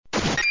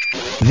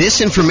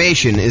This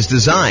information is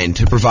designed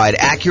to provide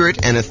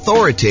accurate and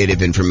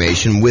authoritative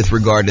information with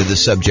regard to the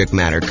subject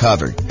matter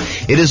covered.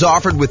 It is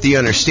offered with the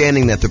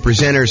understanding that the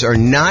presenters are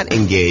not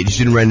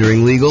engaged in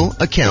rendering legal,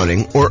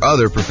 accounting, or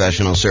other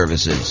professional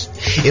services.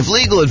 If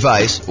legal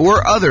advice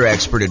or other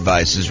expert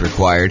advice is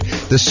required,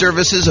 the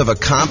services of a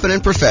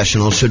competent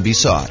professional should be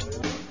sought.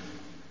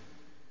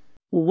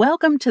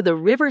 Welcome to the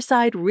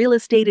Riverside Real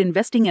Estate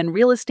Investing and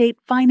Real Estate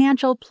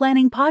Financial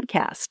Planning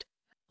Podcast.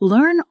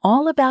 Learn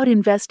all about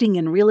investing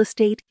in real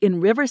estate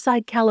in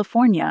Riverside,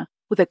 California,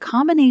 with a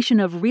combination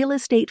of real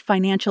estate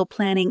financial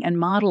planning and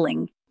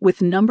modeling with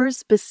numbers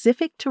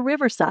specific to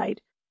Riverside,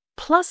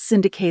 plus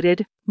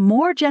syndicated,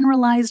 more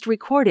generalized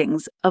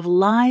recordings of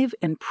live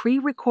and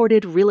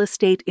pre-recorded real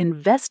estate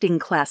investing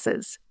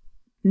classes,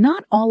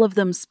 not all of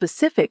them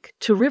specific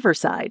to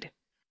Riverside.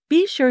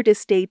 Be sure to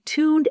stay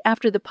tuned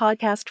after the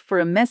podcast for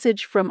a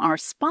message from our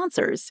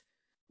sponsors.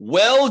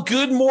 Well,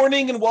 good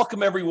morning and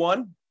welcome,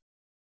 everyone.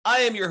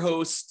 I am your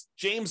host,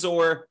 James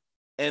Orr,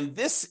 and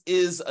this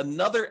is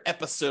another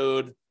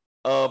episode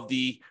of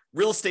the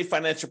Real Estate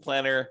Financial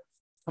Planner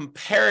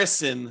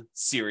comparison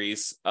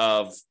series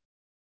of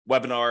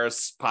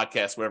webinars,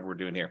 podcasts, whatever we're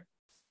doing here.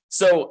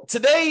 So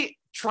today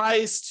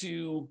tries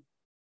to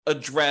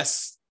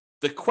address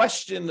the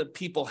question that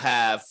people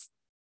have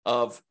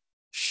of,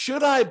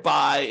 should I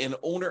buy an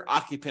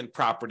owner-occupant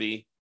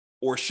property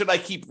or should I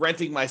keep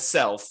renting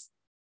myself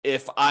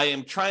if I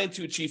am trying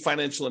to achieve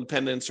financial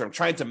independence or I'm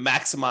trying to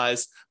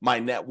maximize my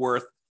net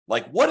worth?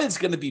 Like, what is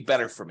going to be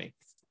better for me?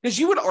 Because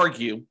you would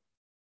argue,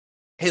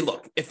 hey,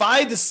 look, if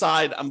I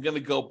decide I'm going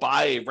to go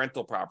buy a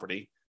rental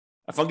property,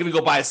 if I'm going to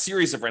go buy a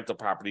series of rental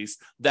properties,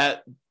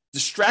 that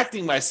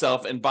distracting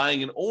myself and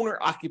buying an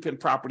owner-occupant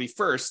property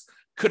first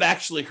could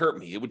actually hurt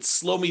me. It would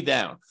slow me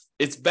down.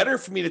 It's better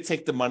for me to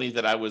take the money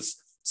that I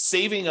was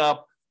saving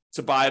up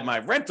to buy my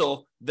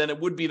rental than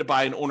it would be to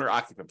buy an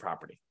owner-occupant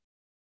property.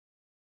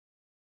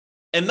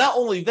 And not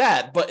only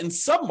that, but in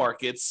some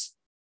markets,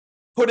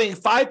 putting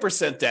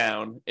 5%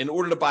 down in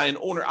order to buy an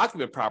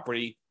owner-occupant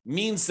property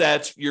means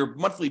that your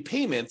monthly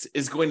payment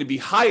is going to be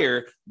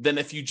higher than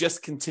if you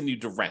just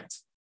continued to rent,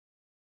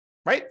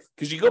 right?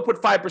 Because you go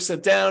put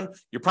 5% down,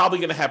 you're probably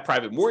going to have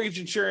private mortgage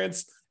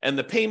insurance, and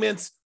the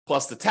payments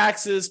plus the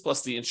taxes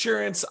plus the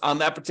insurance on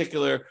that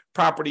particular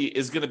property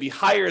is going to be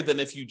higher than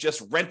if you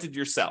just rented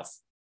yourself,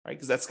 right?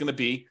 Because that's going to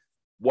be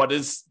what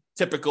is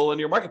typical in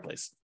your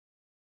marketplace.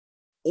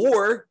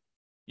 Or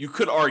you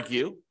could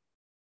argue,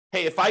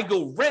 hey, if I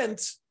go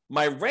rent,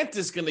 my rent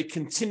is going to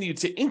continue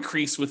to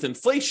increase with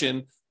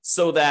inflation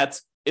so that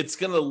it's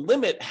going to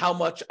limit how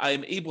much I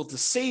am able to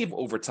save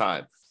over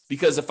time.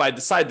 Because if I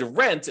decide to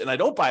rent and I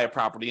don't buy a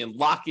property and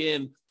lock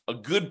in a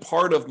good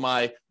part of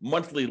my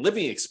monthly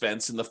living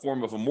expense in the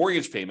form of a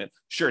mortgage payment,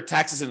 sure,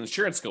 taxes and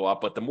insurance go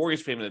up, but the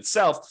mortgage payment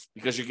itself,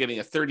 because you're getting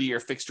a 30-year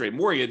fixed rate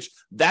mortgage,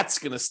 that's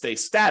going to stay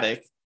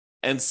static.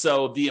 And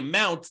so the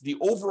amount, the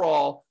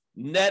overall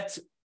net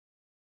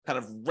kind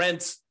of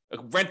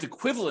rent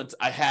equivalent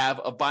I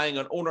have of buying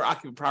an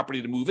owner-occupant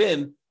property to move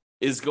in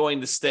is going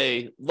to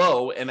stay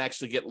low and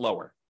actually get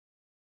lower.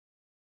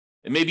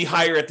 It may be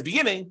higher at the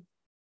beginning,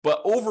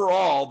 but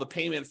overall, the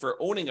payment for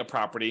owning a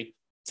property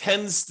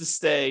tends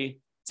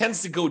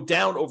to go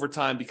down over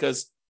time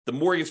because the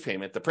mortgage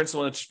payment, the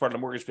principal and interest part of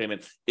the mortgage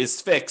payment, is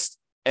fixed.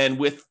 And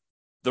with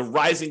the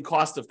rising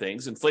cost of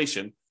things,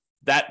 inflation,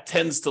 that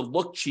tends to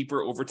look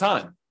cheaper over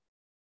time.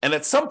 And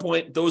at some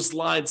point, those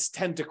lines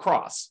tend to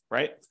cross,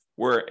 right?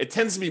 Where it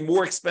tends to be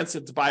more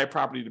expensive to buy a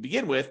property to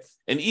begin with.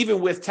 And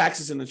even with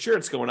taxes and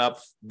insurance going up,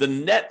 the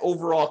net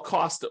overall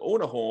cost to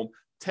own a home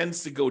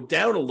tends to go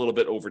down a little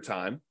bit over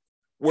time.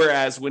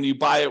 Whereas when you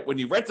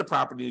rent the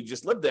property and you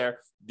just live there,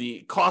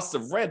 the cost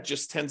of rent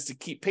just tends to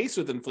keep pace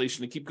with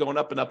inflation and keep going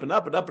up and up and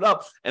up and up and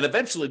up. And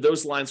eventually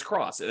those lines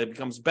cross and it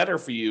becomes better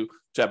for you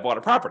to have bought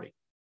a property.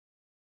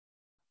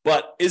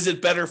 But is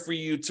it better for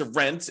you to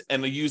rent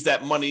and to use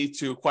that money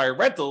to acquire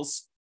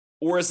rentals?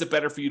 Or is it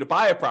better for you to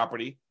buy a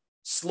property,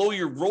 slow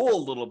your roll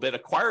a little bit,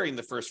 acquiring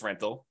the first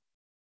rental,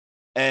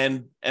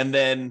 and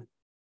then,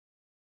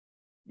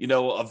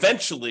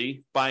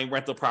 eventually buying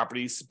rental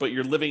properties, but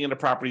you're living in a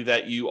property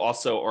that you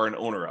also are an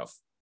owner of?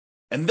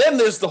 And then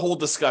there's the whole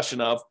discussion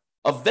of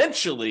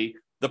eventually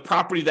the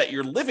property that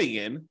you're living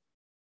in,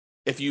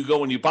 if you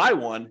go and you buy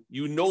one,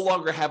 you no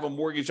longer have a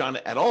mortgage on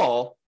it at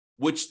all,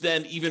 which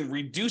then even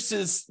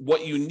reduces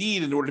what you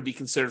need in order to be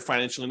considered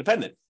financially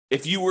independent.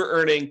 If you were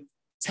earning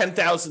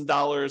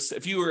 $10,000,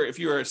 if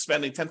you were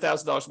spending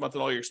 $10,000 a month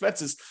on all your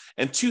expenses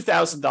and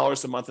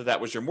 $2,000 a month of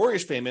that was your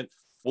mortgage payment,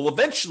 well,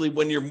 eventually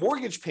when your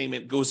mortgage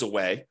payment goes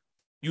away,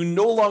 you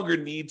no longer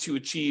need to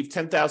achieve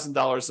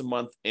 $10,000 a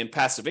month in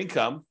passive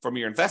income from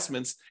your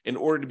investments in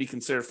order to be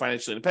considered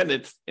financially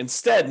independent.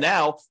 Instead,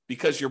 now,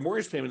 because your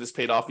mortgage payment is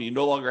paid off and you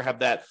no longer have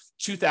that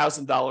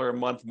 $2,000 a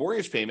month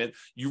mortgage payment,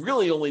 you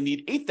really only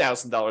need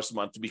 $8,000 a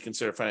month to be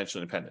considered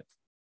financially independent.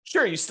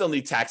 Sure, you still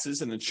need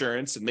taxes and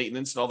insurance and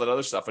maintenance and all that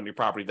other stuff on your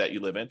property that you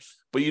live in,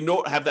 but you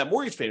don't have that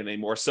mortgage payment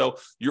anymore. So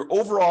your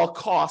overall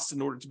cost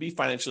in order to be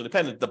financially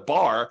independent, the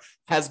bar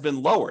has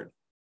been lowered.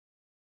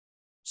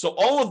 So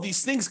all of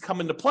these things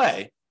come into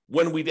play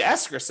when we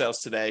ask ourselves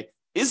today,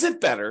 is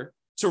it better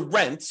to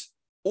rent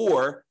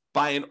or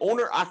buy an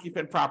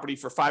owner-occupant property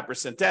for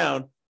 5%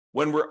 down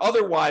when we're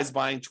otherwise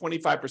buying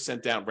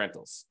 25% down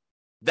rentals?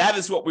 That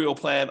is what we will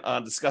plan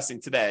on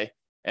discussing today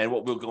and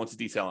what we'll go into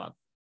detail on.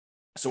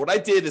 So what I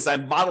did is I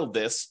modeled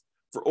this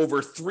for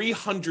over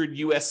 300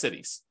 US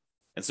cities.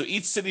 And so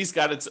each city's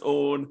got its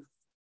own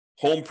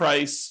home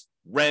price,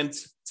 rent,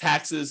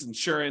 taxes,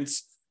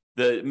 insurance.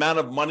 The amount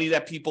of money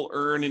that people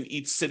earn in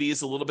each city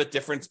is a little bit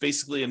different. It's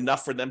basically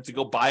enough for them to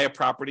go buy a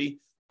property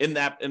in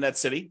that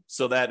city,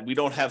 so that we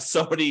don't have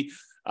somebody,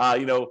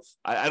 I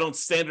don't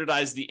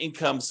standardize the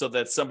income so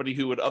that somebody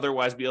who would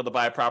otherwise be able to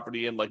buy a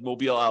property in like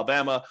Mobile,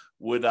 Alabama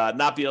would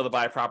not be able to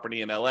buy a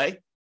property in LA.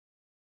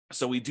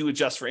 So we do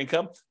adjust for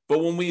income. But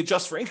when we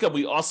adjust for income,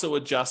 we also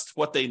adjust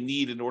what they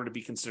need in order to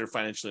be considered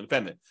financially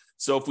independent.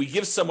 So if we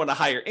give someone a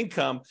higher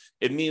income,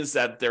 it means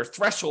that their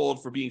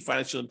threshold for being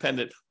financially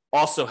independent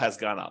also has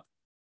gone up.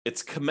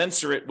 It's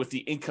commensurate with the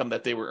income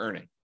that they were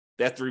earning.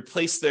 They have to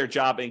replace their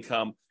job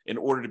income in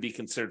order to be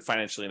considered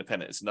financially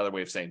independent. It's another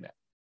way of saying that.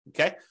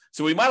 Okay.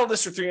 So we modeled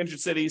this for 300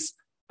 cities,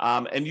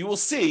 and you will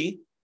see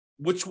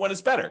which one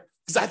is better.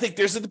 Because I think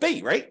there's a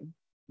debate, right?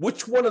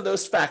 Which one of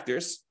those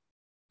factors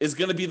is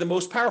going to be the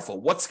most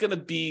powerful? What's going to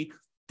be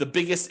the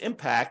biggest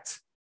impact,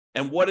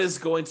 and what is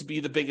going to be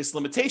the biggest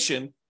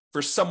limitation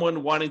for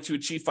someone wanting to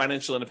achieve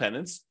financial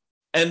independence?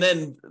 And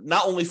then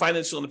not only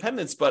financial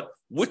independence, but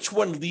which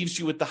one leaves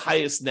you with the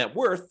highest net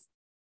worth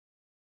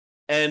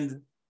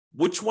and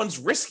which one's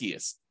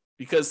riskiest?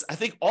 Because I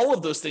think all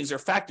of those things are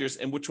factors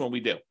in which one we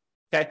do.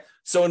 Okay.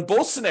 So in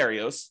both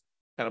scenarios,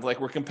 kind of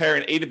like we're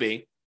comparing A to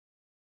B,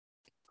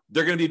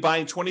 they're going to be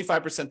buying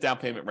 25% down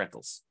payment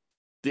rentals.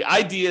 The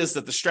idea is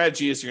that the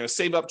strategy is you're going to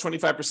save up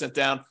 25%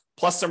 down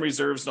plus some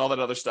reserves and all that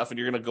other stuff, and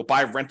you're going to go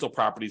buy rental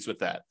properties with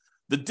that.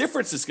 The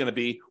difference is going to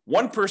be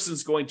one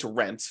person's going to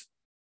rent.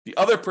 The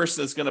other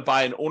person is going to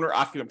buy an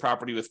owner-occupant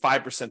property with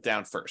 5%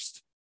 down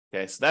first.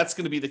 Okay, so that's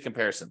going to be the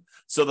comparison.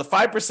 So the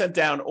 5%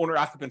 down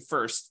owner-occupant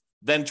first,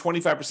 then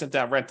 25%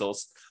 down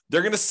rentals,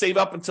 they're going to save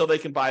up until they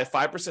can buy a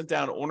 5%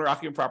 down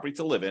owner-occupant property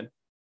to live in.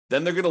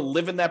 Then they're going to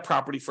live in that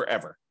property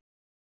forever.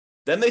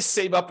 Then they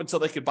save up until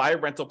they could buy a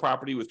rental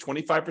property with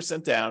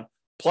 25% down,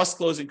 plus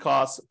closing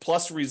costs,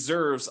 plus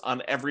reserves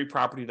on every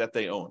property that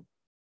they own,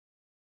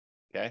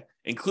 okay,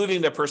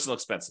 including their personal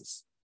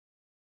expenses.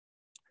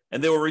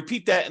 And they will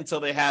repeat that until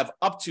they have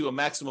up to a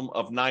maximum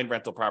of 9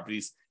 rental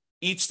properties,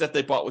 each that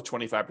they bought with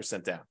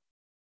 25% down.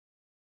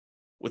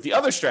 With the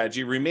other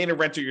strategy, remain a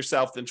renter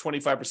yourself, then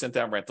 25%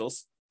 down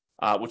rentals,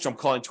 which I'm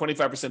calling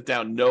 25%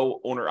 down, no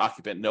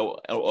owner-occupant, no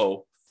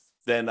OO.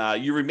 Then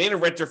you remain a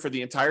renter for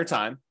the entire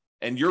time,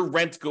 and your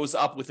rent goes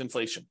up with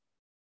inflation,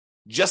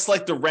 just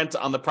like the rent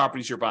on the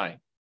properties you're buying.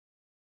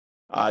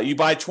 You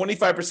buy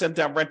 25%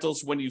 down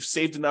rentals when you've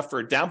saved enough for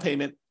a down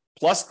payment,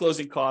 plus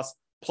closing costs,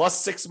 plus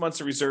 6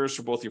 months of reserves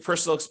for both your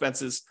personal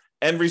expenses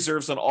and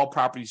reserves on all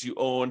properties you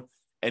own.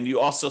 And you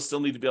also still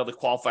need to be able to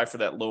qualify for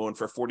that loan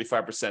for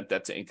 45%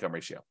 debt to income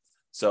ratio.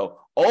 So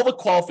all the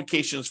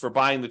qualifications for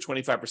buying the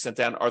 25%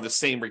 down are the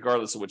same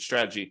regardless of which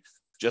strategy.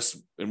 Just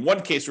in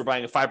one case, we're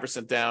buying a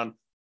 5% down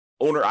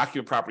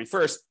owner-occupant property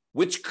first,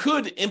 which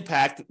could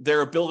impact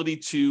their ability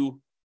to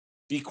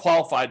be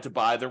qualified to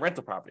buy the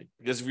rental property.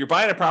 Because if you're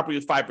buying a property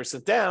with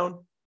 5%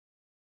 down,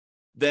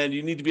 then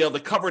you need to be able to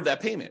cover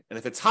that payment. And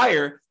if it's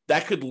higher,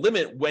 that could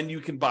limit when you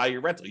can buy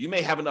your rental. You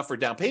may have enough for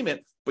down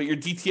payment, but your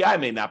DTI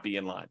may not be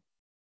in line.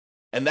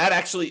 And that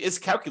actually is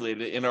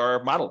calculated in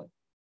our modeling.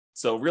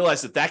 So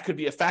realize that that could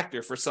be a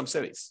factor for some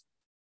cities.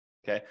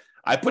 Okay.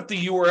 I put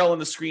the URL on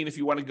the screen if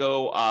you want to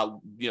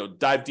go,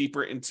 dive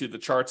deeper into the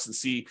charts and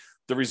see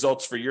the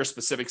results for your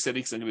specific city,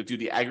 because I'm going to do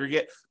the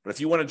aggregate. But if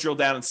you want to drill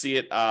down and see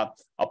it, I'll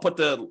put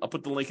the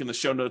link in the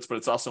show notes, but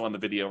it's also on the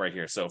video right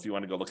here. So if you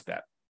want to go look at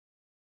that.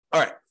 All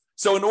right.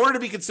 So in order to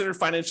be considered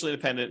financially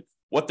independent,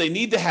 what they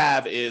need to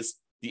have is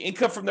the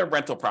income from their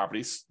rental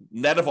properties,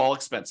 net of all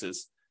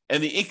expenses,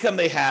 and the income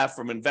they have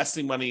from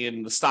investing money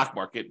in the stock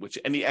market, which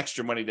any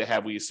extra money they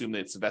have, we assume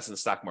that it's invested in the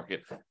stock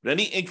market. But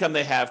any income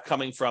they have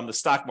coming from the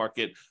stock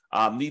market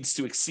needs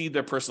to exceed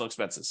their personal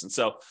expenses. And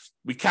so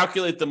we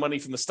calculate the money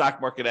from the stock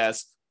market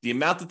as the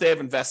amount that they have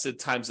invested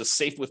times the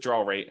safe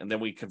withdrawal rate, and then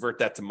we convert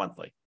that to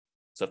monthly.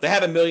 So if they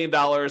had $1 million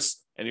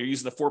and you're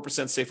using the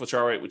 4% safe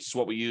withdrawal rate, which is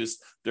what we use,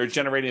 they're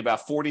generating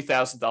about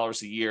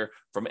 $40,000 a year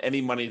from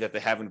any money that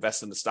they have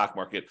invested in the stock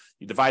market.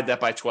 You divide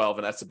that by 12,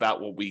 and that's about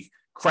what we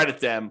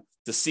credit them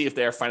to see if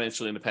they are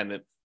financially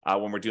independent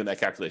when we're doing that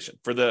calculation.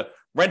 For the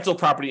rental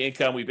property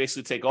income, we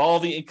basically take all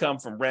the income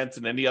from rent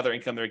and any other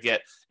income they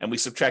get, and we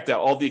subtract out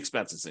all the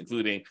expenses,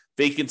 including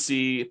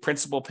vacancy,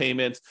 principal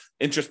payment,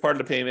 interest part of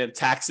the payment,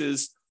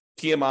 taxes,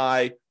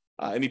 PMI,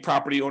 any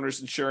property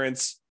owner's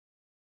insurance,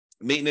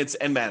 maintenance,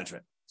 and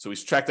management. So we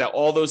subtract out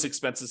all those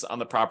expenses on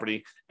the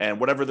property, and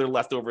whatever they're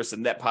left over is a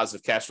net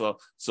positive cash flow.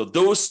 So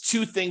those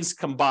two things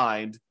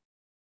combined,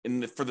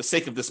 for the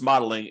sake of this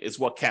modeling, is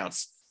what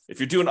counts. If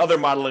you're doing other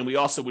modeling, we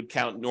also would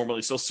count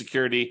normally Social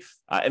Security,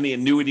 any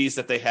annuities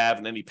that they have,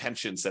 and any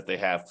pensions that they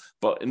have.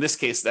 But in this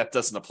case, that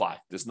doesn't apply.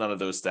 There's none of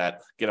those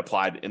that get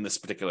applied in this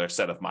particular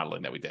set of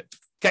modeling that we did.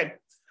 Okay.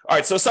 All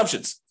right. So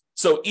assumptions.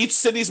 So each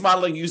city's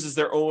modeling uses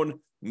their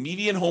own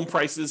median home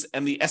prices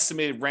and the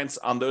estimated rents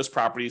on those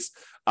properties.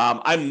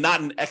 I'm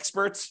not an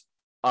expert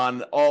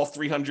on all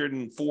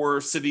 304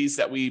 cities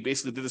that we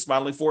basically did this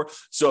modeling for.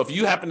 So if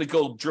you happen to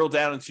go drill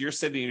down into your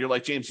city and you're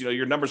like, James,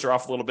 your numbers are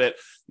off a little bit,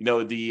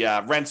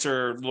 the rents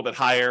are a little bit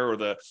higher, or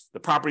the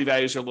property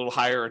values are a little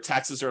higher, or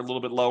taxes are a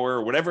little bit lower,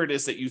 or whatever it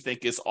is that you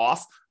think is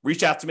off,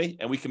 reach out to me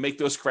and we can make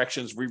those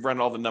corrections, rerun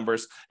all the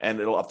numbers,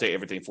 and it'll update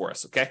everything for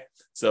us. Okay.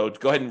 So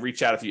go ahead and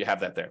reach out if you have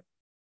that there.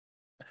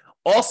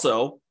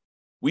 Also,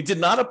 we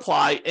did not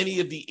apply any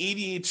of the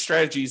 88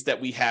 strategies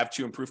that we have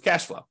to improve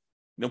cash flow.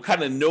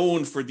 Kind of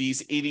known for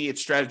these 88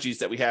 strategies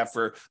that we have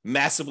for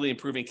massively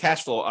improving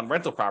cash flow on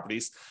rental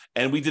properties,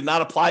 and we did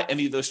not apply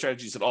any of those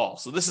strategies at all.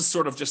 So this is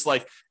sort of just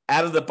like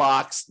out of the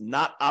box,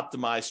 not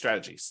optimized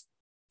strategies.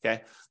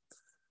 Okay.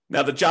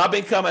 Now the job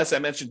income, as I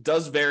mentioned,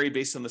 does vary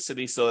based on the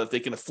city so that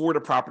they can afford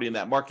a property in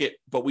that market,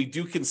 but we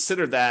do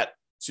consider that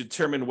to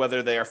determine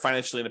whether they are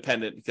financially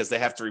independent because they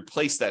have to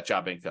replace that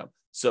job income.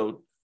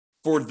 So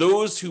for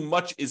those who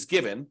much is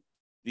given,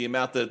 the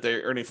amount that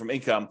they're earning from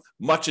income,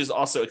 much is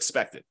also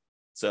expected.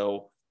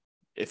 So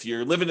if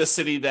you live in a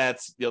city that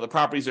the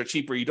properties are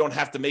cheaper, you don't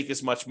have to make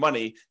as much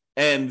money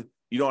and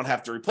you don't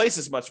have to replace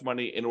as much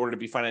money in order to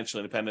be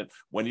financially independent.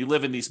 When you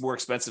live in these more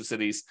expensive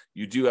cities,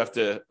 you do have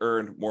to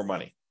earn more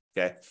money.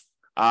 Okay.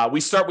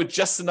 We start with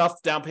just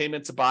enough down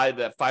payment to buy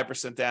the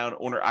 5% down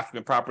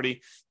owner-occupant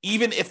property.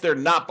 Even if they're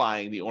not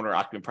buying the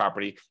owner-occupant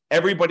property,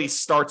 everybody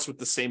starts with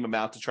the same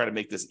amount to try to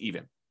make this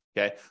even.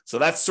 Okay. So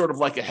that's sort of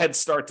like a head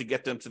start to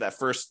get them to that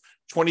first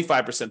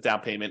 25%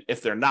 down payment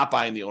if they're not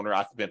buying the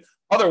owner-occupant.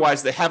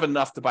 Otherwise, they have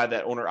enough to buy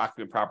that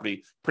owner-occupant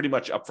property pretty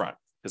much upfront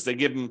because we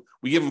give them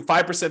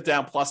 5%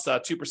 down plus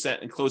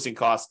 2% in closing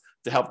costs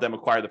to help them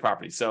acquire the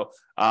property. So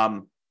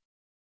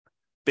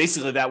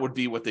basically, that would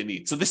be what they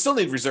need. So they still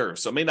need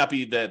reserves. So it may not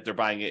be that they're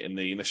buying it in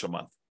the initial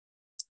month.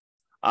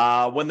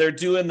 When they're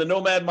doing the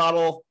nomad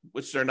model,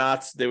 which they're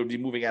not, they would be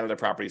moving out of their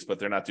properties, but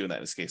they're not doing that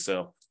in this case.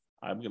 So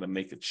I'm going to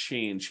make a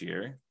change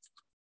here.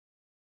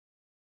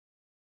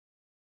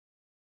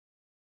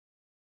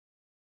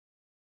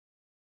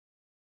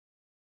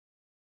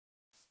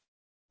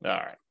 All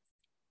right.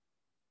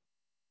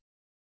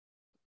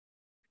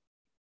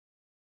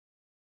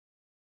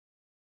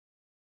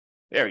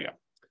 There we go.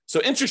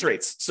 So interest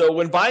rates. So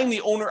when buying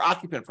the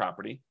owner-occupant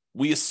property,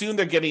 we assume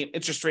they're getting an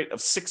interest rate of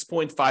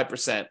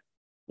 6.5%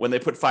 when they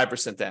put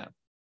 5% down.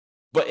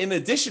 But in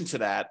addition to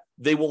that,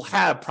 they will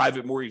have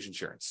private mortgage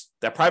insurance.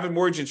 That private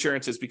mortgage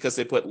insurance is because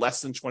they put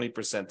less than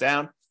 20%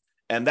 down,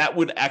 and that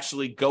would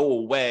actually go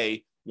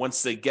away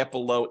once they get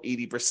below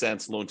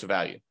 80% loan to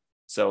value.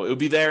 So it would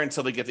be there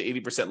until they get to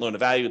 80% loan to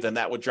value, then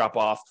that would drop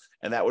off,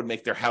 and that would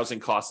make their housing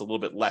costs a little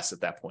bit less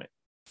at that point.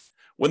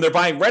 When they're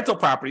buying rental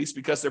properties,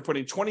 because they're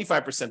putting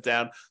 25%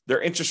 down,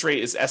 their interest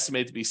rate is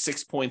estimated to be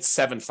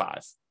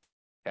 6.75,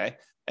 okay?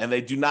 And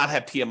they do not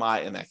have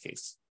PMI in that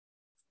case.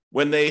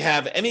 When they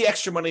have any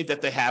extra money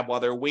that they have while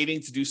they're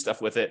waiting to do stuff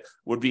with it,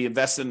 would be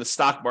invested in the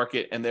stock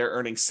market, and they're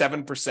earning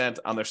 7%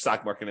 on their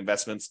stock market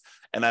investments.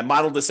 And I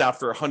modeled this out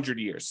for 100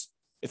 years.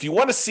 If you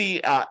want to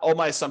see all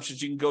my assumptions,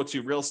 you can go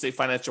to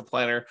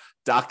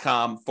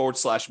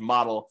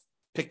realestatefinancialplanner.com/model,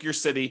 pick your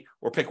city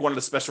or pick one of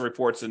the special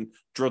reports and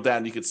drill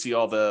down. You can see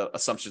all the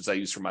assumptions I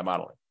use for my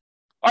modeling.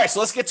 All right, so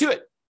let's get to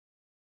it.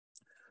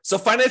 So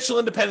financial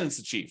independence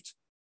achieved.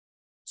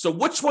 So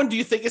which one do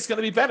you think is going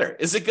to be better?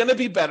 Is it going to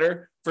be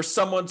better for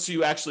someone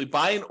to actually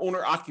buy an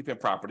owner-occupant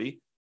property,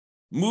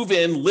 move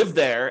in, live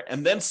there,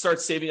 and then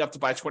start saving up to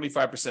buy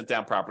 25%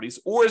 down properties?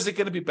 Or is it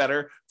going to be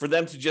better for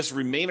them to just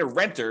remain a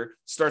renter,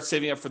 start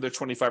saving up for their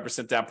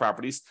 25% down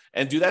properties,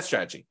 and do that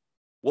strategy?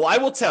 Well, I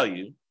will tell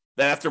you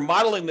that after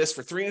modeling this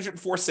for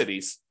 304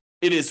 cities,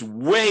 it is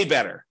way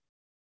better,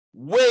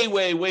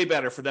 way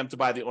better for them to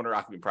buy the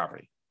owner-occupant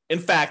property. In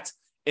fact,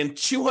 in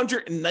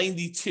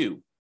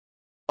 292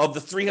 of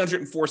the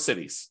 304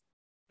 cities,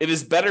 it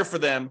is better for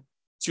them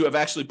to have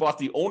actually bought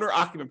the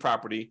owner-occupant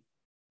property,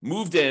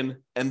 moved in,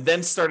 and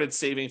then started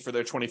saving for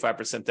their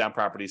 25% down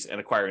properties and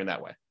acquiring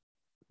that way.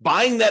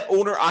 Buying that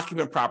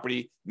owner-occupant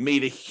property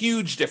made a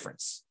huge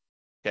difference.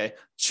 Okay,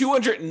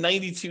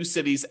 292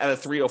 cities out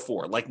of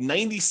 304, like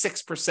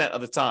 96%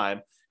 of the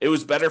time, it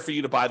was better for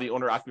you to buy the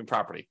owner-occupant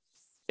property.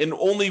 In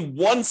only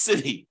one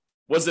city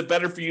was it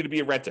better for you to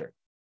be a renter.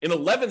 In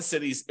 11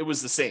 cities, it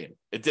was the same.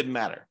 It didn't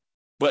matter.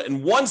 But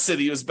in one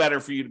city, it was better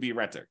for you to be a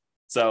renter.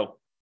 So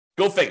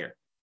go figure.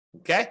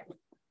 Okay.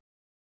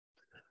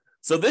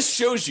 So this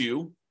shows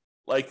you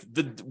like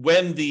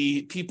when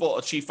the people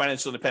achieve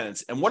financial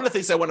independence. And one of the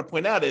things I want to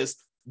point out is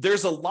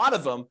there's a lot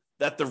of them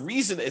that the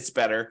reason it's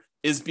better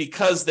is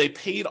because they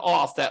paid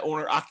off that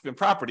owner-occupant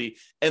property,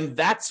 and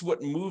that's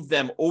what moved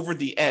them over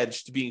the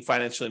edge to being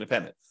financially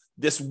independent.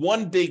 This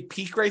one big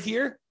peak right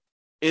here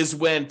is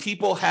when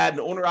people had an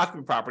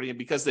owner-occupant property, and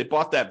because they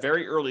bought that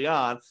very early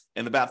on,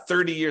 and about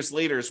 30 years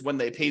later is when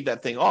they paid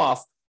that thing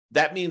off,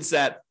 that means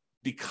that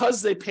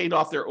because they paid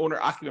off their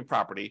owner-occupant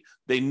property,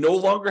 they no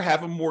longer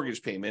have a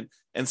mortgage payment,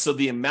 and so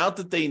the amount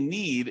that they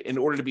need in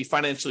order to be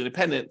financially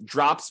independent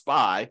drops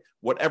by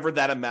whatever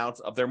that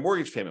amount of their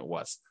mortgage payment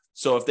was.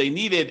 So if they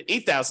needed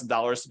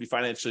 $8,000 to be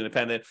financially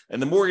independent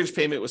and the mortgage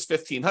payment was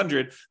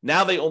 $1,500,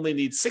 now they only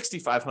need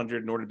 $6,500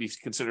 in order to be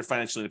considered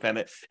financially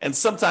independent. And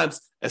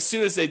sometimes as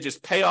soon as they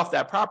just pay off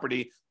that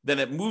property, then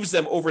it moves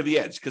them over the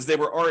edge because they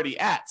were already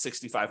at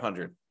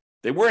 $6,500.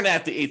 They weren't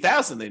at the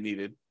 $8,000 they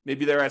needed.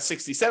 Maybe they're at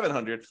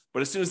 $6,700,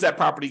 but as soon as that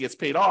property gets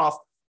paid off,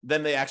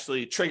 then they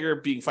actually trigger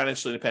being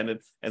financially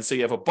independent. And so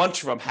you have a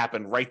bunch of them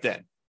happen right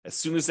then, as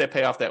soon as they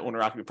pay off that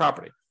owner-occupant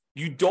property.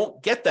 You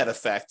don't get that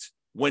effect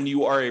when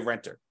you are a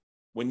renter.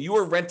 When you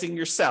are renting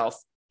yourself,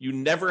 you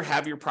never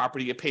have your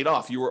property get paid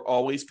off. You are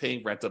always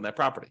paying rent on that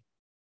property.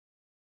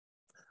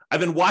 I've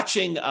been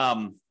watching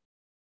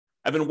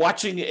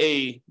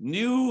a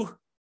new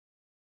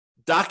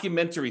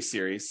documentary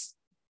series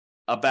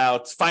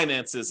about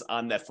finances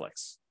on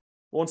Netflix.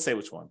 I won't say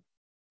which one,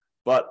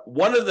 but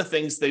one of the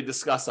things they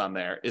discuss on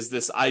there is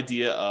this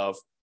idea of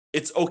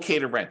it's okay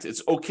to rent.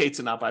 It's okay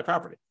to not buy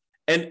property.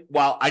 And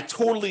while I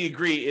totally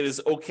agree it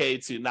is okay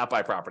to not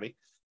buy property,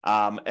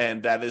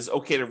 and that is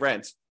okay to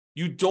rent,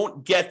 you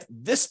don't get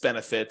this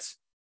benefit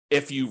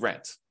if you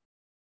rent.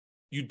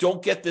 You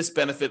don't get this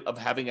benefit of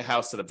having a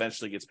house that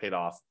eventually gets paid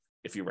off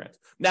if you rent.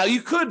 Now,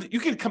 you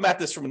could come at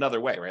this from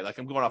another way, right? Like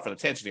I'm going off on a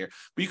tangent here,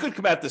 but you could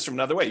come at this from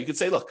another way. You could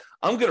say, look,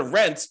 I'm going to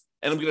rent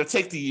and I'm going to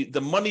take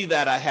the money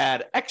that I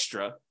had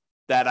extra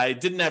that I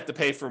didn't have to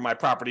pay for my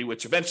property,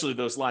 which eventually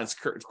those lines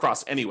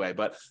cross anyway.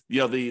 But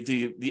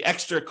the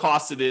extra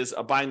cost it is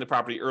of buying the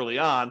property early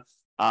on,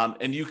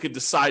 and you could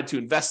decide to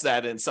invest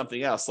that in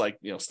something else like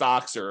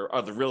stocks or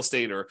other real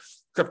estate or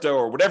crypto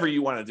or whatever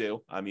you want to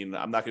do. I mean,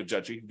 I'm not going to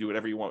judge you. You can do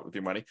whatever you want with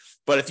your money.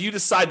 But if you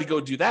decide to go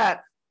do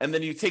that, and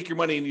then you take your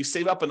money and you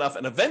save up enough,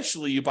 and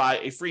eventually you buy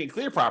a free and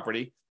clear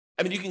property,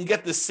 I mean, you can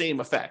get the same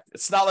effect.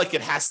 It's not like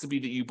it has to be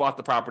that you bought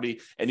the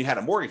property and you had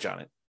a mortgage on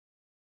it.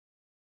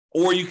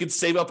 Or you could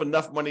save up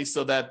enough money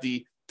so that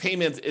the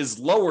payment is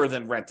lower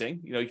than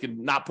renting. You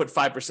can not put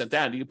 5%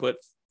 down. You can put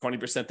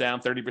 20%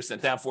 down,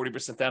 30% down,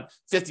 40% down,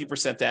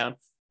 50% down,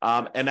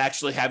 and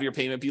actually have your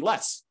payment be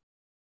less.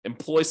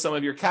 Employ some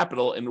of your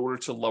capital in order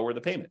to lower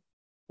the payment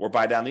or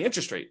buy down the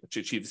interest rate to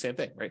achieve the same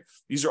thing, right?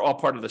 These are all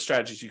part of the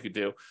strategies you could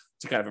do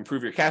to kind of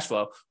improve your cash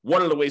flow.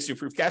 One of the ways to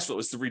improve cash flow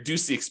is to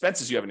reduce the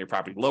expenses you have in your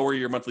property, lower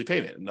your monthly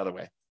payment, another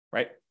way,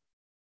 right?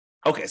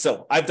 Okay,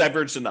 so I've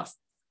diverged enough.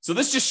 So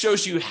this just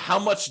shows you how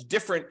much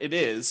different it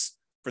is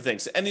for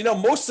things. And,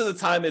 most of the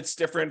time it's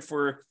different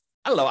for,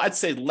 I'd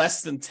say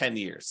less than 10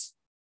 years,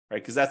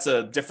 right? Because that's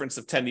a difference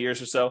of 10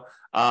 years or so.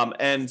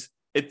 And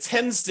it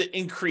tends to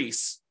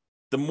increase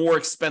the more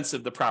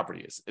expensive the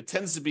property is. It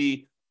tends to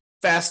be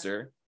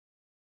faster,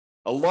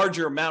 a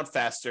larger amount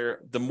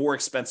faster, the more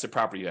expensive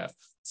property you have.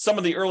 Some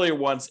of the earlier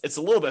ones, it's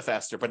a little bit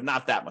faster, but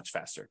not that much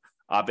faster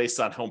based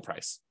on home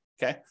price,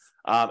 okay?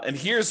 And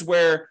here's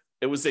where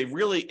it was a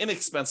really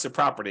inexpensive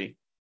property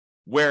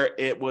where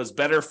it was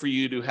better for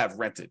you to have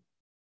rented.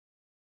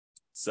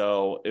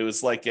 So it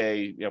was like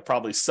a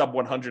probably sub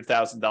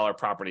 $100,000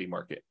 property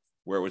market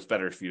where it was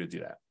better for you to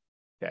do that.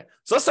 Okay,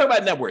 so let's talk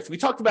about net worth. We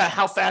talked about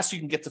how fast you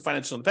can get to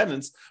financial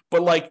independence,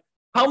 but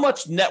how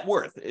much net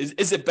worth?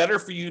 Is it better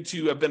for you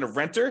to have been a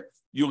renter?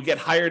 You'll get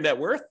higher net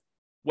worth?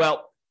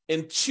 Well,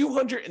 in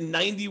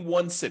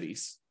 291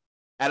 cities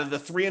out of the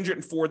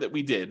 304 that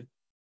we did,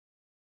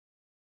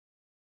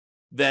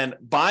 then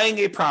buying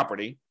a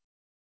property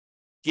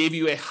gave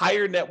you a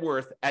higher net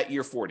worth at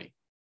year 40.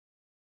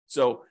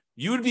 So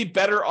you would be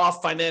better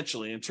off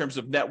financially in terms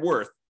of net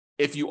worth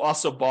if you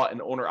also bought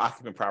an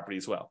owner-occupant property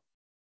as well.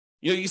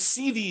 You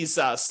see these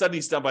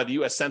studies done by the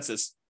U.S.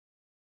 Census,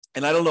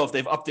 and I don't know if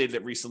they've updated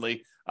it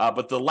recently,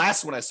 but the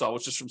last one I saw,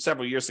 which is from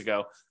several years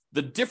ago,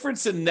 the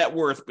difference in net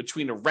worth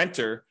between a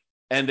renter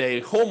and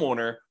a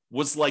homeowner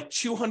was like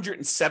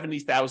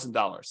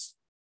 $270,000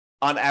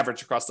 on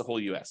average across the whole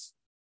U.S.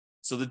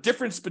 So the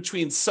difference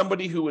between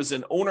somebody who is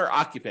an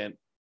owner-occupant,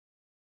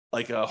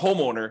 like a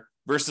homeowner,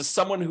 versus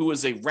someone who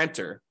is a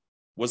renter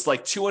was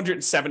like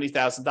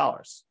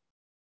 $270,000.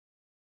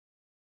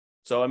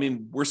 So,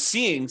 we're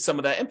seeing some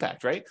of that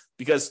impact, right?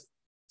 Because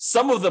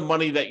some of the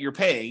money that you're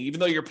paying, even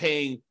though you're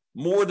paying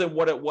more than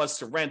what it was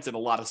to rent in a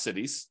lot of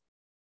cities,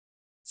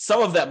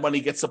 some of that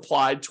money gets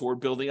applied toward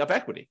building up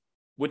equity,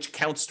 which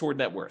counts toward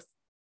net worth,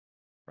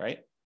 right?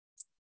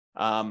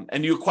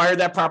 And you acquired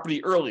that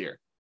property earlier.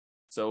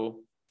 So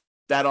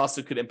that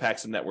also could impact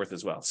some net worth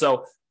as well.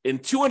 So in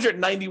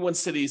 291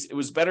 cities, it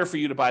was better for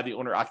you to buy the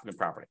owner-occupant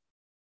property.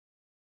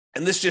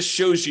 And this just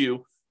shows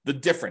you the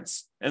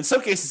difference. And in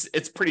some cases,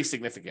 it's pretty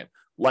significant,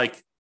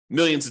 like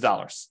millions of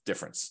dollars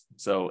difference.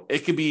 So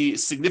it could be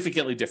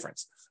significantly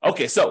different.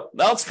 Okay, so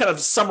now let's kind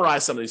of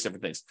summarize some of these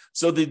different things.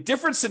 So the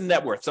difference in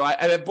net worth. So I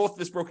have both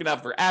this broken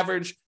out for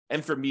average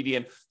and for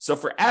median. So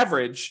for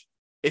average,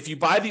 if you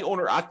buy the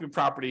owner-occupant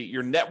property,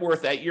 your net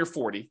worth at year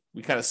 40,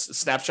 we kind of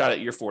snapshot at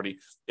year 40,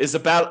 is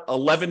about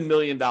 $11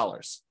 million,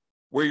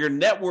 where your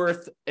net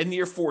worth in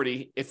year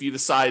 40, if you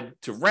decide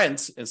to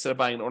rent instead of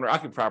buying an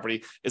owner-occupant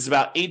property, is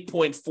about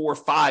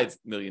 $8.45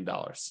 million.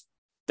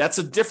 That's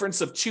a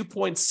difference of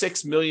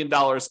 $2.6 million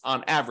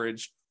on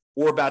average,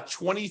 or about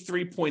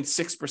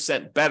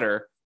 23.6%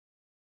 better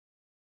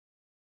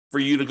for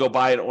you to go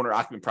buy an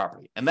owner-occupant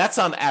property. And that's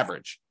on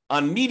average.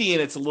 On median,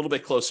 it's a little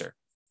bit closer.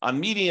 On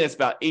median, it's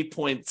about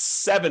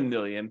 8.7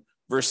 million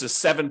versus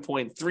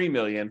 7.3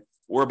 million,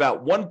 or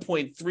about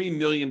 $1.3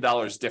 million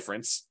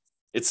difference.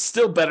 It's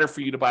still better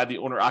for you to buy the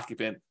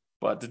owner-occupant,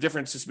 but the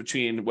difference is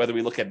between whether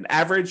we look at an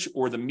average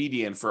or the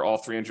median for all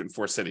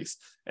 304 cities.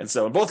 And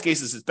so in both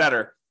cases, it's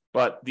better,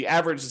 but the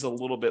average is a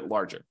little bit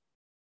larger.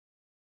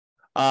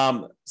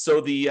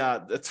 So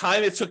the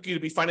time it took you to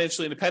be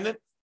financially independent,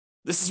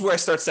 this is where I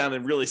start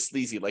sounding really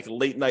sleazy, like a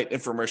late night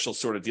infomercial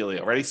sort of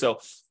dealio. Ready? So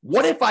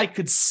what if I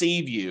could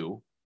save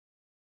you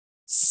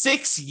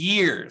 6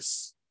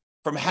 years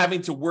from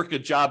having to work a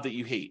job that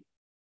you hate?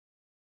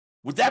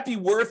 Would that be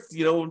worth,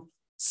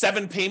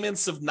 7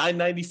 payments of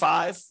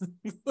 $995?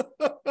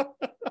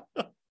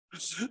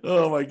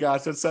 Oh my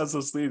gosh, that sounds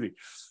so sleazy.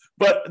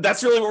 But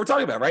that's really what we're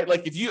talking about, right?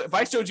 Like if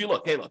I showed you,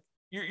 look,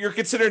 you're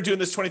considering doing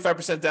this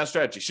 25% down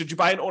strategy. Should you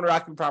buy an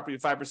owner-occupant property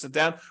at 5%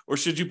 down, or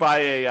should you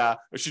buy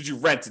or should you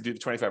rent to do the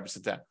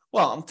 25% down?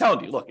 Well, I'm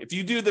telling you, look, if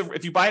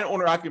you buy an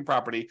owner-occupant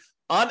property,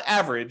 on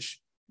average,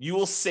 you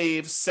will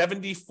save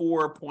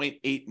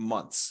 74.8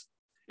 months.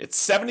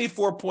 It's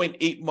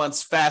 74.8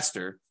 months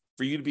faster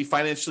for you to be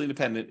financially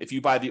independent if you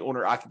buy the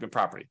owner-occupant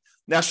property.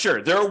 Now,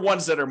 sure, there are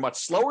ones that are much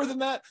slower than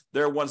that.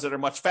 There are ones that are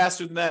much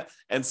faster than that.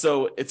 And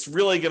so it's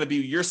really going to be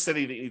your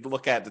city that you need to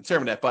look at and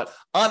determine that. But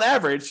on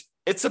average,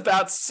 it's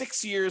about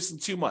 6 years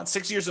and 2 months,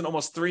 6 years and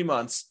almost 3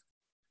 months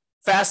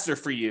faster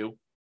for you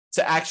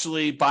to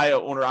actually buy an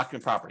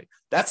owner-occupant property.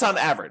 That's on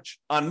average.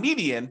 On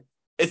median,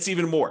 it's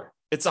even more.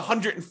 It's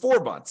 104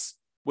 months,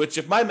 which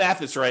if my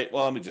math is right,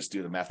 well, let me just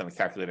do the math on the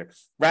calculator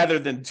rather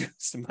than do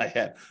this in my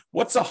head.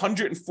 What's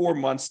 104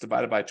 months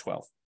divided by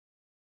 12?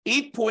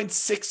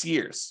 8.6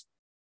 years.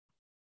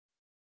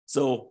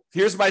 So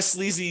here's my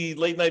sleazy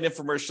late night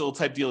infomercial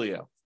type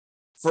dealio.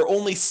 For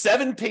only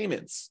 7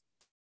 payments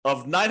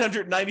of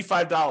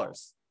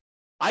 $995,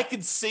 I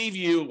could save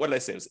you, what did I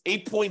say? It was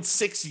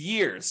 8.6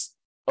 years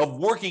of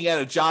working at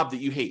a job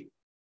that you hate,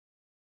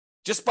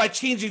 just by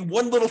changing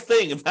one little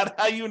thing about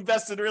how you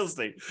invest in real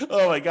estate.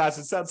 Oh my gosh,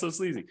 it sounds so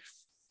sleazy.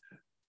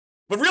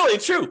 But really,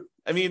 it's true.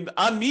 I mean,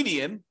 on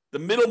median, the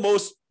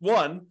middlemost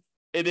one,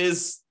 it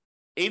is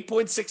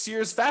 8.6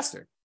 years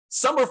faster.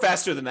 Some are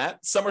faster than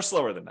that. Some are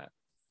slower than that.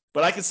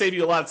 But I can save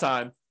you a lot of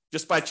time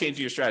just by changing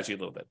your strategy a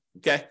little bit,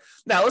 okay?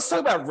 Now, let's talk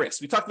about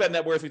risk. We talked about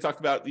net worth. We talked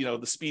about,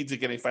 the speeds of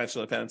getting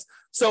financial independence.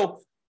 So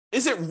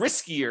is it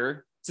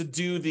riskier to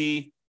do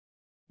the,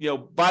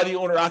 buy the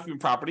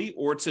owner-occupant property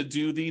or to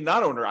do the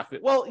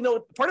non-owner-occupant? Well,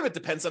 part of it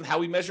depends on how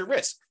we measure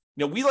risk.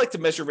 We like to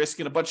measure risk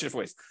in a bunch of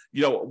different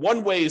ways.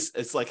 One way is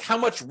it's like how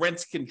much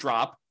rent can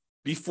drop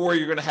before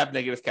you're going to have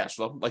negative cash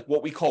flow, like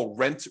what we call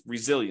rent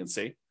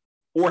resiliency,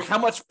 or how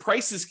much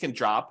prices can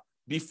drop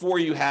before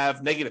you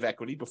have negative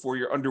equity, before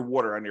you're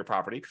underwater on your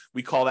property.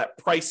 We call that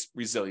price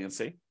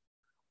resiliency.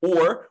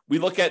 Or we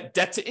look at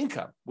debt to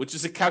income, which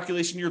is a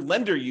calculation your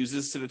lender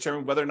uses to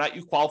determine whether or not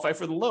you qualify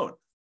for the loan.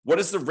 What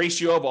is the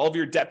ratio of all of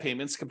your debt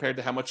payments compared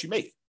to how much you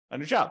make on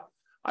your job?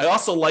 I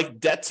also like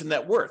debt to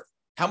net worth,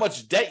 how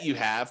much debt you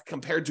have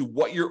compared to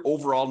what your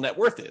overall net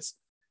worth is.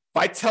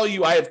 If I tell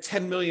you I have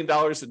 $10 million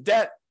in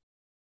debt,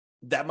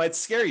 that might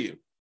scare you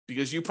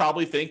because you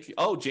probably think,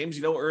 oh, James,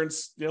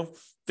 earns,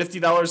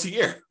 $50 a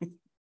year.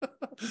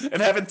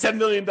 And having $10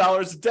 million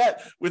in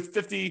debt with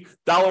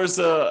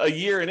 $50 a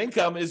year in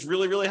income is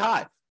really, really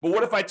high. But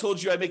what if I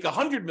told you I make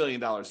 $100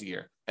 million a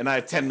year and I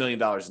have $10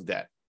 million in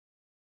debt?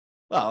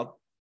 Well,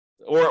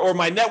 or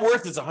my net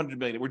worth is $100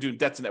 million. We're doing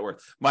debt to net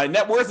worth. My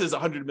net worth is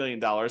 $100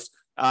 million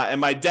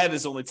and my debt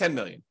is only $10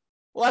 million.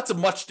 Well, that's a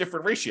much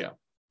different ratio.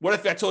 What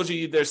if I told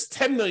you there's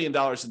 $10 million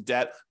in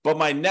debt, but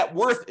my net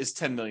worth is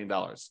 $10 million?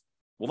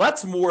 Well,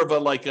 that's more of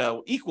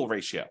a equal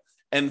ratio.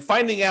 And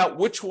finding out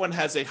which one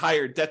has a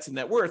higher debt to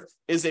net worth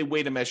is a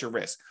way to measure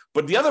risk.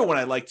 But the other one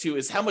I like too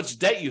is how much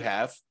debt you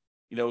have,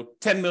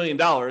 $10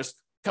 million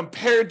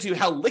compared to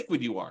how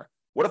liquid you are.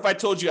 What if I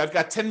told you I've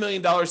got $10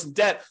 million in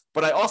debt,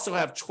 but I also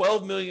have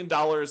 $12 million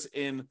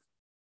in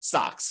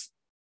stocks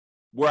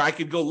where I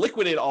could go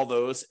liquidate all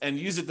those and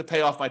use it to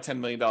pay off my $10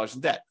 million in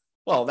debt?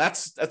 Well,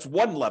 that's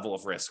one level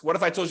of risk. What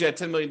if I told you I had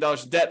 $10 million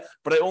in debt,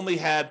 but I only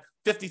had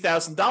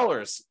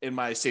 $50,000 in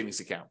my savings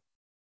account?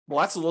 Well,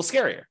 that's a little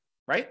scarier,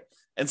 right?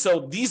 And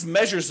so these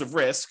measures of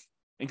risk,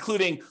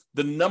 including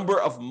the number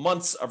of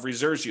months of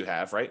reserves you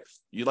have, right?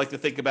 You like to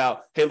think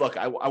about, hey, look,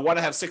 I want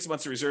to have 6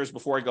 months of reserves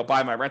before I go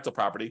buy my rental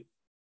property.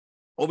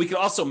 Well, we can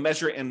also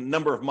measure in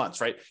number of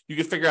months, right? You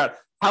can figure out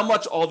how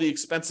much all the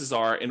expenses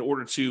are in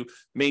order to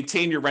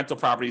maintain your rental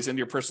properties and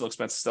your personal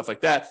expenses, stuff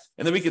like that.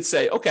 And then we could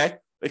say, okay,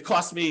 it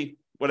cost me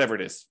whatever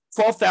it is,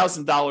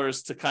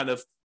 $12,000 to kind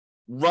of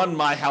run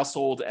my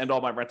household and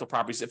all my rental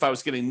properties if I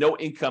was getting no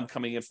income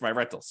coming in from my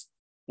rentals?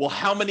 Well,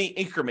 how many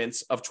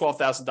increments of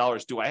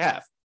 $12,000 do I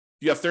have?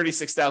 If you have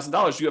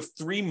 $36,000, you have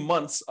 3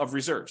 months of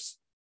reserves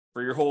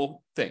for your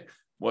whole thing.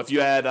 Well, if you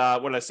had,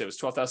 what did I say? It was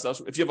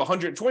 $12,000. If you have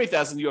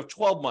 $120,000, you have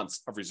 12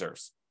 months of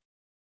reserves.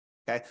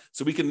 Okay.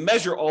 So we can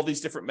measure all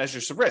these different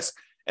measures of risk.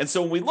 And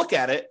so when we look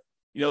at it,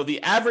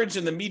 the average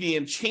and the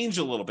median change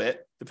a little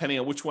bit depending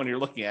on which one you're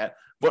looking at.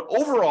 But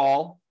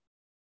overall,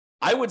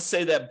 I would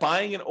say that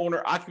buying an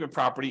owner-occupant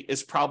property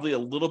is probably a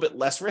little bit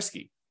less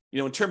risky.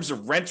 In terms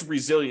of rent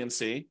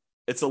resiliency,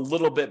 it's a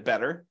little bit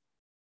better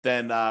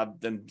than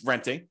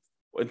renting.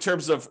 In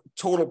terms of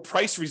total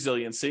price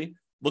resiliency,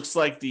 looks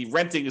like the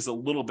renting is a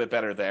little bit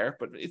better there,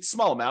 but it's a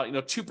small amount,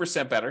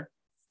 2% better.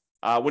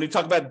 When you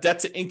talk about debt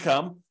to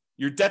income,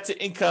 your debt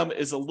to income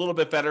is a little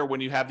bit better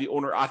when you have the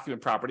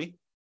owner-occupant property.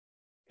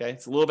 Okay,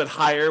 it's a little bit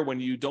higher when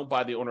you don't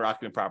buy the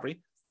owner-occupant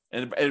property.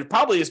 And it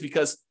probably is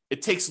because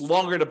it takes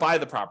longer to buy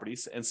the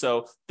properties. And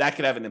so that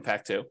could have an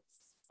impact too.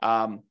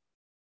 And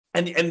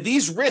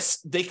these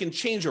risks, they can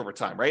change over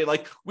time, right?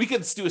 Like we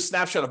could do a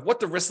snapshot of what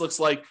the risk looks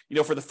like,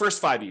 for the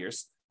first 5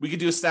 years. We could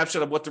do a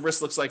snapshot of what the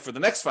risk looks like for the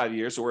next 5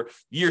 years or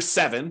year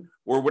 7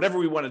 or whatever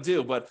we want to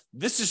do. But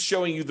this is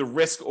showing you the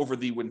risk over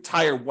the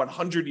entire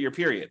 100-year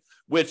period,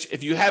 which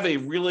if you have a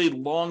really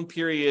long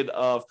period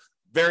of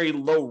very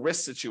low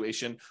risk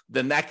situation,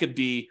 then that could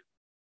be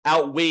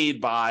outweighed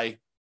by,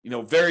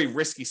 very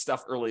risky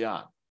stuff early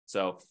on.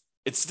 So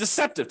it's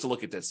deceptive to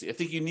look at this. I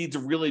think you need to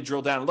really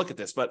drill down and look at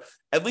this, but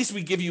at least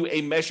we give you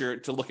a measure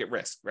to look at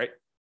risk, right?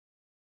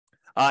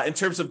 In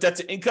terms of debt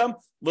to income, a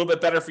little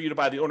bit better for you to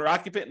buy the owner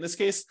occupant in this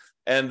case.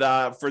 And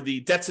for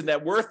the debt to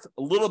net worth,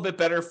 a little bit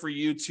better for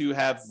you to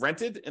have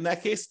rented in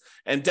that case.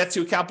 And debt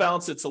to account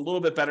balance, it's a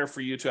little bit better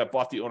for you to have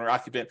bought the owner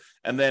occupant.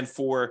 And then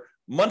for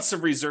months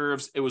of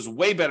reserves, it was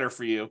way better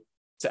for you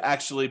to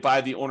actually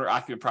buy the owner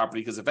occupant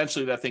property because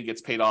eventually that thing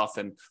gets paid off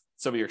and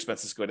some of your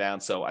expenses go down.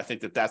 So I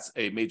think that that's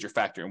a major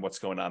factor in what's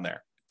going on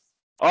there.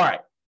 All right.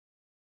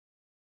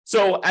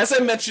 So as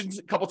I mentioned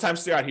a couple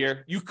times throughout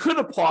here, you could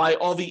apply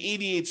all the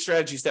 88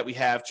 strategies that we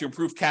have to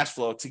improve cash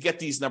flow to get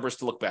these numbers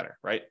to look better,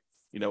 right?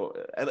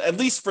 At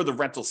least for the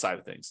rental side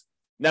of things.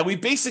 Now,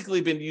 we've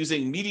basically been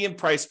using median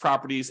price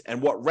properties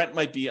and what rent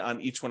might be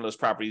on each one of those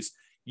properties.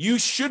 You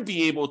should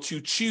be able to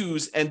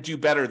choose and do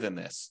better than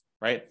this,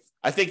 right?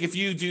 I think if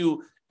you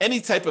do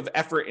any type of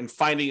effort in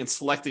finding and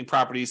selecting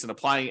properties and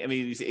applying any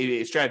of these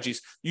 88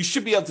 strategies, you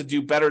should be able to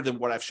do better than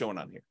what I've shown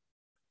on here.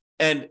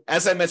 And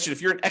as I mentioned,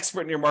 if you're an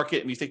expert in your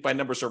market and you think my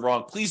numbers are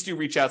wrong, please do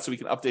reach out so we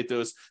can update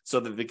those so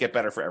that they get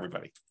better for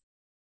everybody.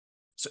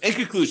 So in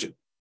conclusion,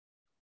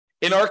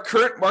 in our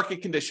current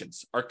market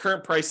conditions, our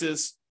current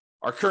prices,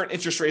 our current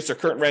interest rates, our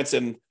current rents,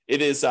 and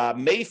it is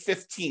May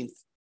 15th,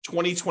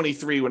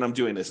 2023 when I'm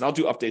doing this, and I'll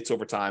do updates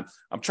over time.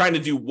 I'm trying to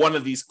do one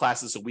of these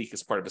classes a week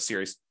as part of a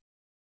series.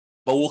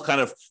 But we'll kind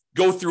of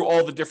go through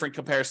all the different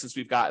comparisons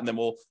we've got, and then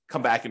we'll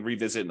come back and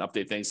revisit and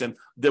update things. And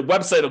the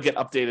website will get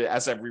updated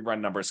as I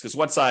rerun numbers, because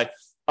once I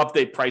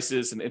update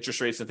prices and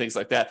interest rates and things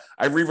like that,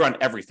 I rerun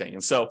everything.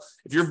 And so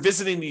if you're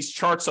visiting these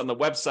charts on the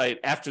website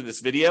after this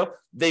video,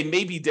 they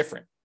may be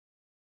different.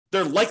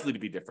 They're likely to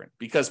be different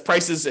because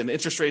prices and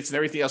interest rates and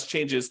everything else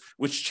changes,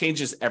 which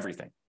changes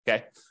everything.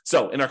 Okay.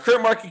 So in our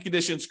current market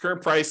conditions,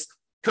 current price,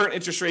 current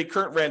interest rate,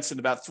 current rents in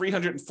about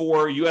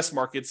 304 US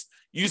markets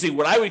using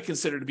what I would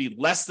consider to be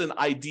less than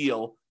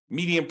ideal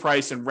median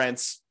price and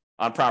rents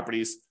on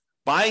properties,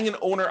 buying an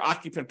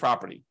owner-occupant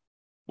property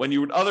when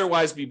you would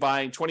otherwise be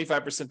buying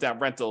 25% down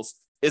rentals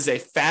is a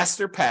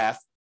faster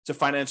path to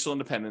financial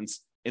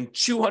independence in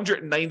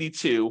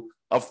 292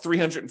 of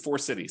 304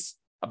 cities,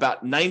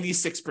 about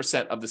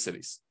 96% of the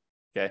cities.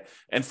 Okay.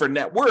 And for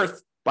net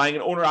worth, buying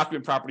an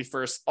owner-occupant property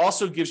first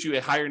also gives you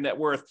a higher net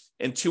worth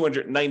in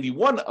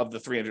 291 of the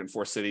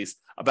 304 cities,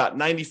 about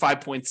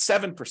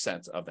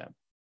 95.7% of them.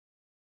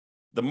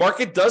 The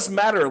market does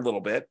matter a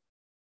little bit,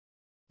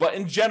 but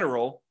in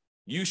general,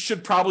 you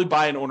should probably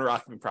buy an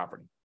owner-occupant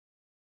property.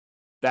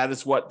 That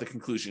is what the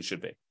conclusion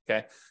should be,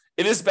 okay?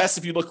 It is best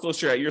if you look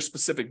closer at your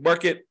specific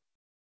market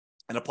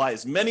and apply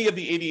as many of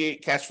the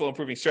 88 cash flow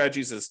improving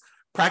strategies as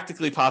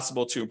practically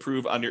possible to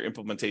improve on your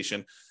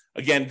implementation.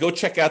 Again, go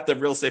check out the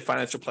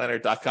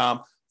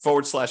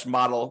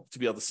realestatefinancialplanner.com/model to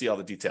be able to see all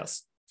the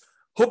details.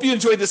 Hope you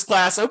enjoyed this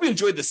class. I hope you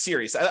enjoyed this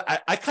series.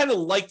 I kind of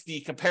like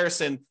the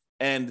comparison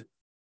and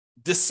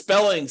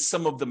dispelling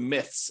some of the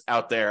myths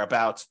out there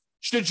about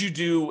should you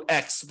do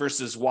X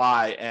versus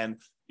Y and,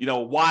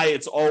 why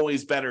it's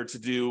always better to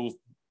do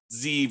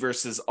Z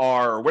versus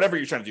R or whatever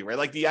you're trying to do, right?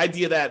 Like the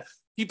idea that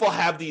people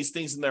have these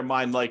things in their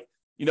mind like,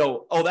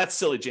 oh, that's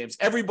silly, James.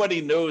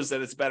 Everybody knows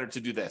that it's better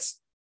to do this.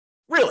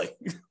 Really?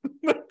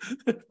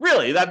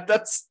 Really?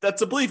 That's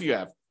a belief you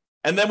have.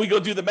 And then we go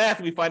do the math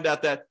and we find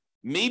out that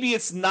maybe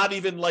it's not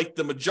even like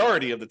the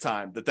majority of the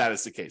time that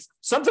is the case.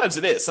 Sometimes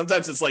it is.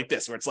 Sometimes it's like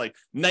this, where it's like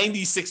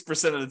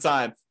 96% of the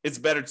time, it's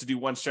better to do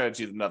one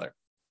strategy than another.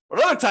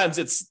 But other times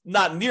it's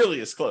not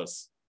nearly as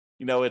close.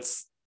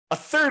 It's a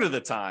third of the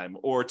time,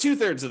 or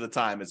 2/3 of the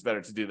time it's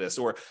better to do this,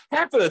 or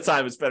half of the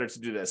time it's better to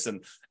do this.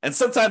 And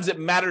sometimes it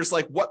matters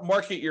like what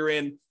market you're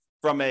in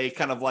from a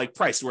kind of like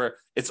price, where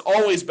it's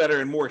always better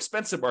in more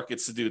expensive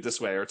markets to do it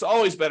this way, or it's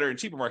always better in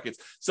cheaper markets.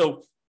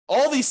 So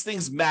all these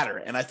things matter.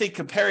 And I think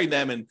comparing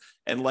them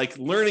and like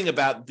learning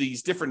about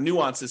these different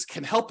nuances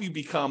can help you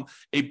become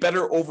a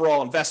better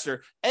overall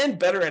investor and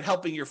better at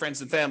helping your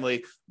friends and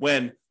family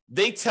when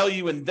they tell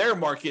you in their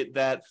market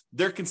that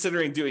they're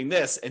considering doing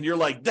this. And you're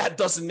like, that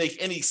doesn't make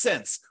any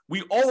sense.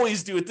 We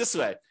always do it this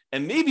way.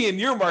 And maybe in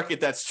your market,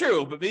 that's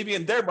true, but maybe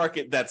in their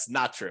market, that's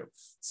not true.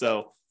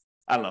 So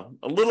I don't know,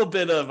 a little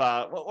bit of,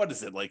 what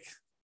is it? Like,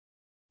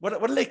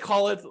 what do they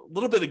call it? A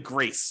little bit of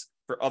grace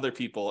for other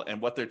people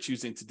and what they're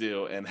choosing to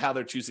do and how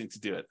they're choosing to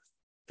do it.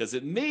 Because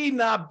it may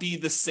not be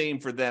the same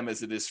for them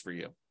as it is for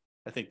you.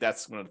 I think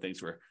that's one of the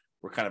things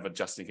we're kind of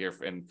adjusting here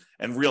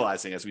and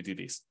realizing as we do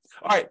these.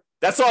 All right,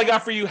 that's all I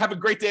got for you. Have a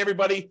great day,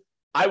 everybody.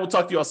 I will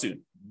talk to you all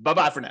soon.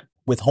 Bye-bye for now.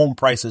 With home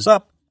prices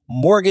up,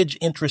 mortgage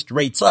interest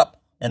rates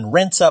up, and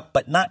rents up,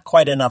 but not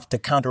quite enough to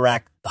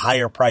counteract the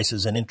higher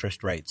prices and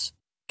interest rates.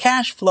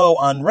 Cash flow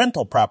on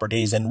rental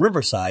properties in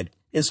Riverside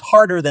is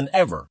harder than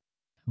ever.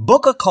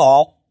 Book a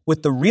call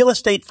with the Real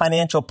Estate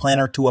Financial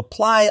Planner to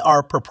apply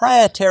our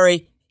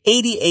proprietary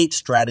 88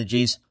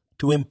 strategies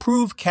to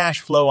improve cash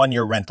flow on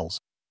your rentals.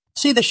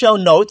 See the show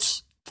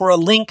notes for a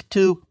link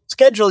to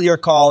schedule your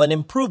call and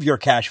improve your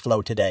cash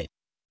flow today.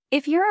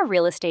 If you're a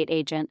real estate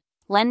agent,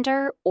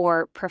 lender,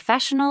 or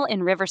professional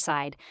in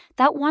Riverside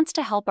that wants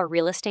to help our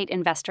real estate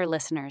investor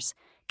listeners,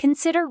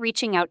 consider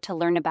reaching out to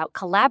learn about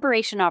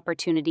collaboration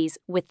opportunities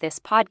with this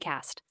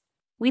podcast.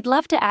 We'd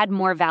love to add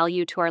more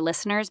value to our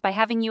listeners by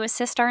having you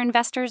assist our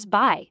investors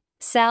buy,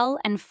 sell,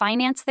 and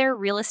finance their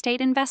real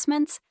estate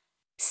investments.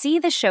 See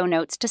the show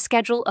notes to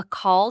schedule a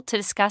call to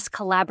discuss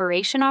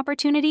collaboration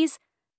opportunities